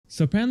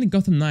So apparently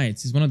Gotham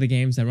Knights is one of the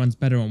games that runs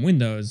better on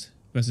Windows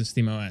versus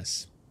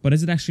SteamOS. But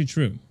is it actually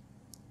true?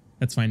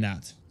 Let's find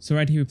out. So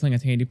right here we're playing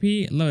at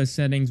 1080p, lowest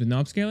settings with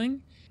no upscaling,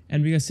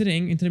 and we are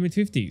sitting into the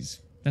mid-50s.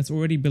 That's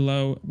already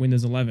below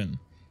Windows 11.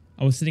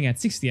 I was sitting at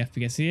 60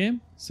 FPS here,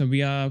 so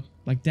we are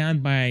like down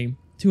by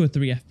 2 or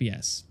 3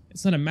 FPS.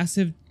 It's not a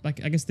massive,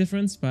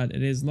 difference, but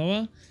it is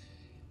lower.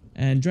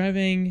 And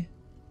driving,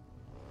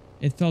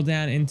 it fell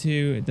down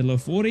into the low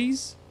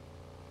 40s,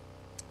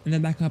 and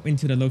then back up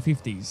into the low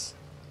 50s.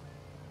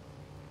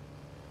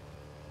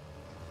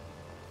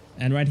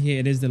 And right here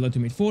it is the low to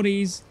mid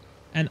 40s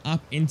and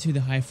up into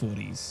the high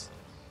 40s.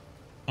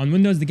 On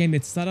Windows the game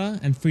did stutter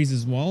and freeze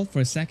as well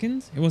for a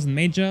second. It wasn't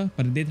major,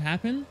 but it did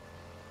happen.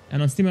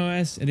 And on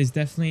SteamOS it is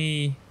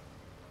definitely,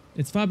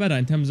 it's far better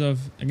in terms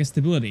of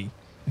stability.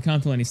 I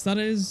can't feel any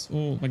stutters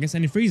or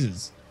any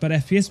freezes. But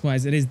FPS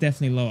wise it is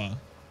definitely lower.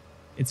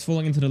 It's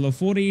falling into the low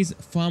 40s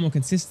far more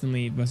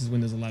consistently versus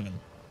Windows 11.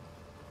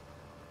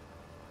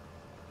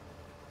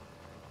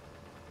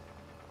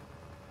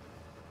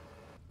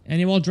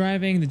 And while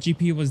driving, the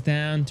GPU was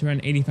down to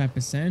around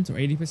 85% or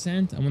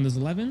 80% on Windows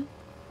 11.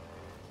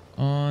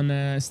 On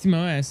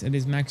SteamOS, it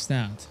is maxed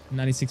out,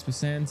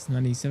 96%,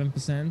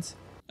 97%.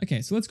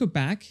 Okay, so let's go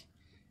back,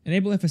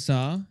 enable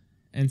FSR,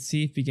 and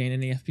see if we gain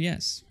any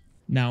FPS.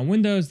 Now on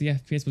Windows, the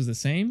FPS was the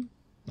same,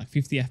 like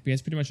 50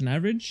 FPS pretty much on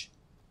average.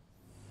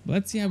 But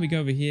let's see how we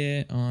go over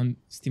here on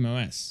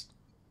SteamOS.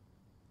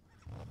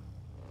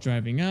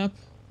 Driving up,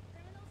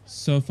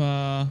 so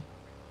far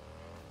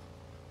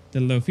the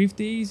low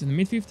 50s and the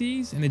mid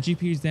 50s, and the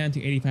GPU is down to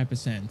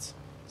 85%.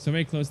 So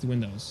very close to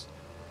Windows.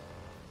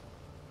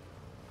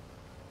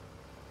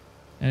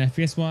 And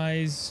FPS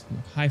wise,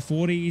 high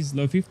 40s,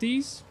 low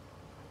 50s.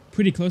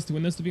 Pretty close to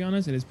Windows, to be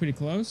honest. It is pretty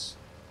close.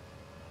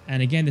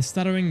 And again, the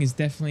stuttering is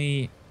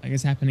definitely,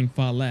 happening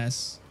far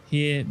less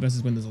here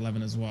versus Windows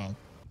 11 as well.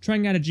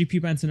 Trying out a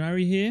GPU bound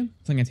scenario here,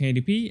 playing at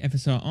 1080p,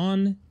 FSR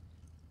on.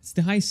 It's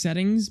the high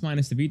settings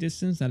minus the view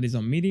distance, that is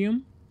on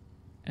medium.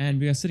 And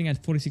we are sitting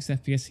at 46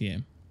 FPS here.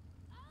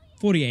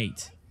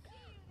 48.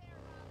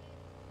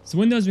 So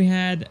Windows we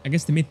had,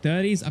 the mid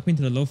 30s up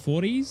into the low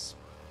 40s.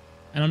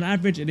 And on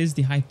average it is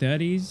the high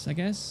 30s,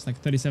 like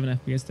 37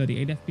 FPS,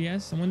 38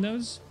 FPS on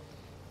Windows.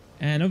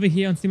 And over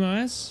here on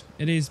SteamOS,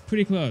 it is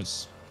pretty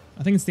close.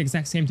 I think it's the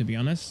exact same, to be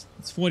honest.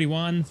 It's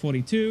 41,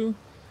 42,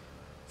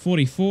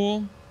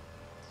 44.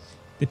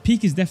 The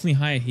peak is definitely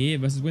higher here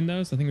versus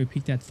Windows. I think we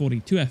peaked at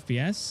 42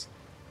 FPS.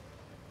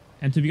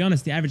 And to be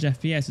honest, the average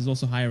FPS is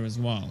also higher as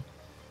well.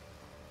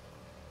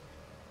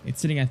 It's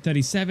sitting at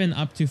 37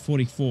 up to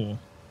 44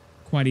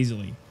 quite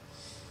easily.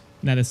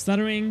 Now the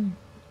stuttering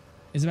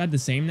is about the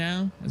same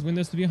now as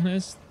Windows, to be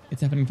honest. It's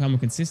happening far more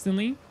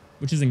consistently,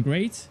 which isn't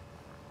great.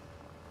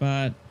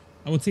 But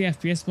I would say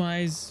FPS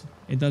wise,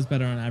 it does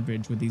better on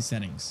average with these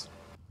settings.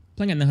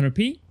 Playing at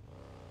 900p,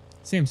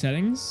 same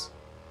settings.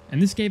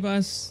 And this gave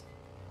us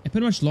a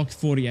pretty much locked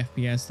 40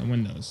 FPS on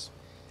Windows.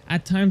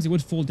 At times it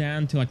would fall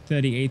down to like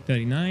 38,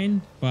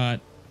 39,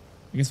 but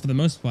for the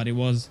most part it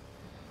was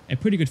a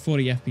pretty good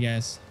 40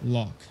 FPS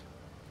lock.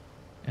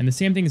 And the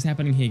same thing is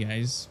happening here,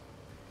 guys.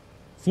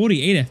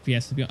 48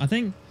 FPS,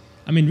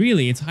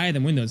 really it's higher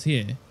than Windows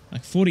here.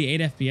 Like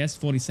 48 FPS,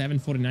 47,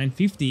 49,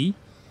 50.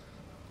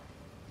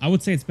 I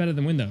would say it's better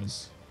than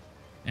Windows.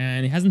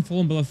 And it hasn't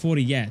fallen below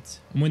 40 yet.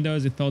 On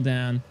Windows it fell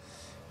down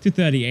to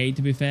 38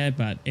 to be fair,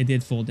 but it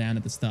did fall down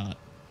at the start.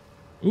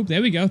 Oop,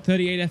 there we go,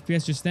 38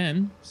 FPS just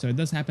then. So it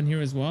does happen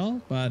here as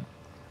well, but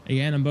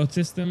again on both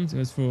systems it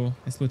was for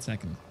a split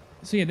second.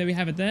 So yeah, there we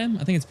have it there.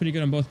 I think it's pretty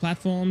good on both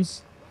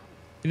platforms.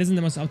 It isn't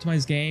the most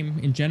optimized game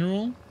in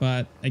general,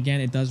 but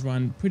again, it does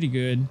run pretty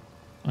good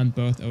on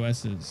both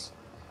OSs.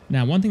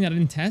 Now, one thing that I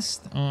didn't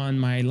test on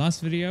my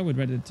last video with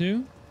Red Dead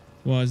 2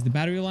 was the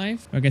battery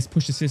life, or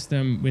push the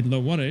system with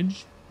low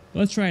wattage. But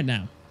let's try it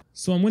now.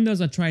 So on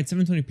Windows, I tried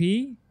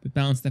 720p with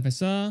balanced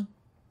FSR,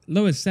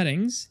 lowest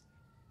settings,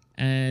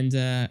 and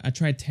I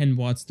tried 10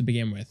 watts to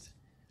begin with.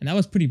 And that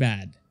was pretty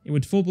bad. It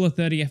would fall below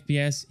 30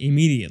 FPS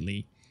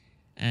immediately.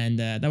 And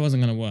that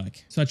wasn't going to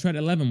work. So I tried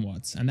 11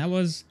 watts, and that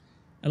was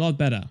a lot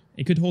better.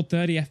 It could hold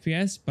 30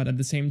 FPS, but at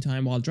the same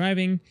time, while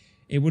driving,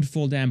 it would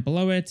fall down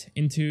below it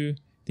into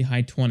the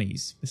high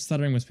 20s. The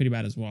stuttering was pretty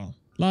bad as well.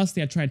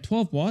 Lastly, I tried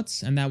 12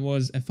 watts, and that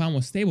was a far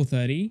more stable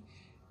 30.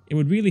 It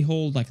would really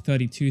hold like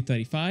 32,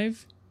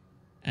 35.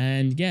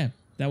 And yeah,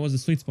 that was the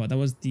sweet spot. That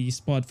was the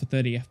spot for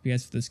 30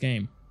 FPS for this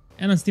game.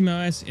 And on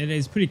SteamOS, it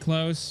is pretty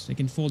close. It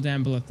can fall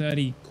down below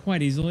 30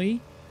 quite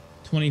easily.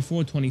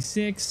 24,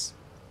 26.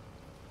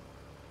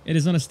 It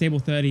is not a stable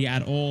 30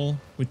 at all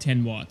with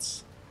 10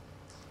 watts.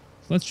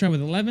 So let's try with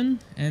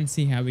 11 and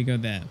see how we go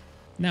there.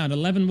 Now at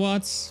 11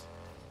 watts,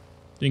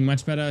 doing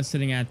much better,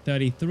 sitting at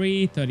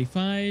 33,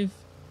 35.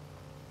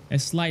 A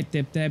slight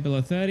dip there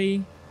below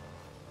 30.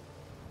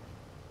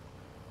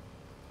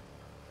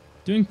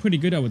 Doing pretty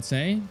good, I would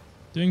say.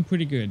 Doing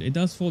pretty good. It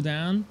does fall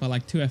down by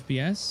like 2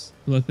 FPS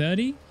below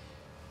 30.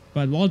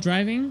 But while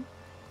driving,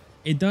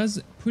 it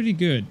does pretty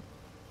good.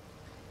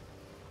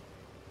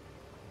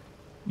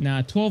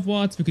 Now 12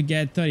 watts, we could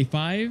get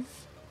 35.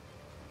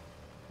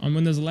 On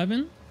Windows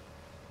 11,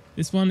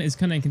 this one is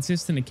kind of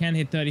inconsistent. It can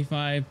hit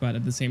 35, but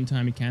at the same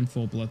time, it can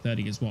fall below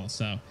 30 as well.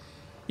 So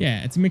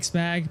yeah, it's a mixed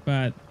bag,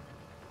 but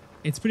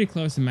it's pretty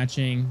close to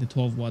matching the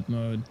 12 watt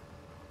mode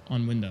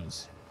on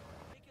Windows.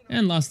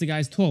 And lastly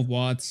guys, 12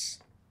 watts.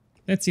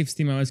 Let's see if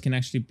SteamOS can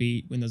actually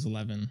beat Windows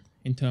 11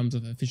 in terms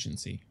of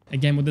efficiency.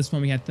 Again, with this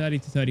one, we had 30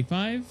 to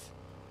 35.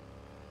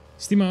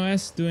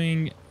 SteamOS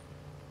doing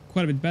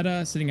quite a bit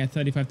better, sitting at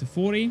 35 to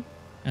 40.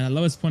 And the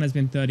lowest point has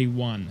been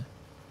 31.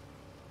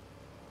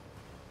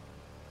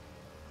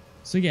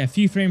 So yeah, a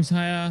few frames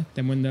higher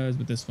than Windows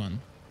with this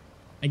one.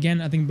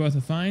 Again, I think both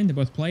are fine. They're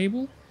both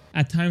playable.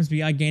 At times,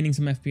 we are gaining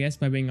some FPS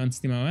by being on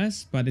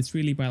SteamOS, but it's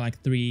really by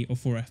like 3 or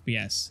 4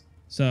 FPS.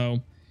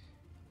 So,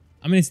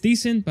 I mean, it's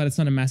decent, but it's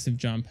not a massive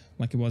jump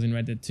like it was in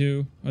Red Dead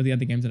 2 or the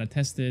other games that I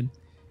tested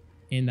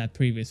in that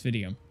previous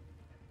video.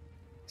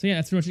 So yeah,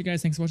 that's pretty much it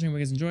guys. Thanks for watching. I hope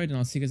you guys enjoyed, and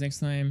I'll see you guys next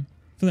time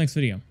for the next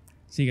video.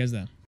 See you guys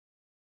there.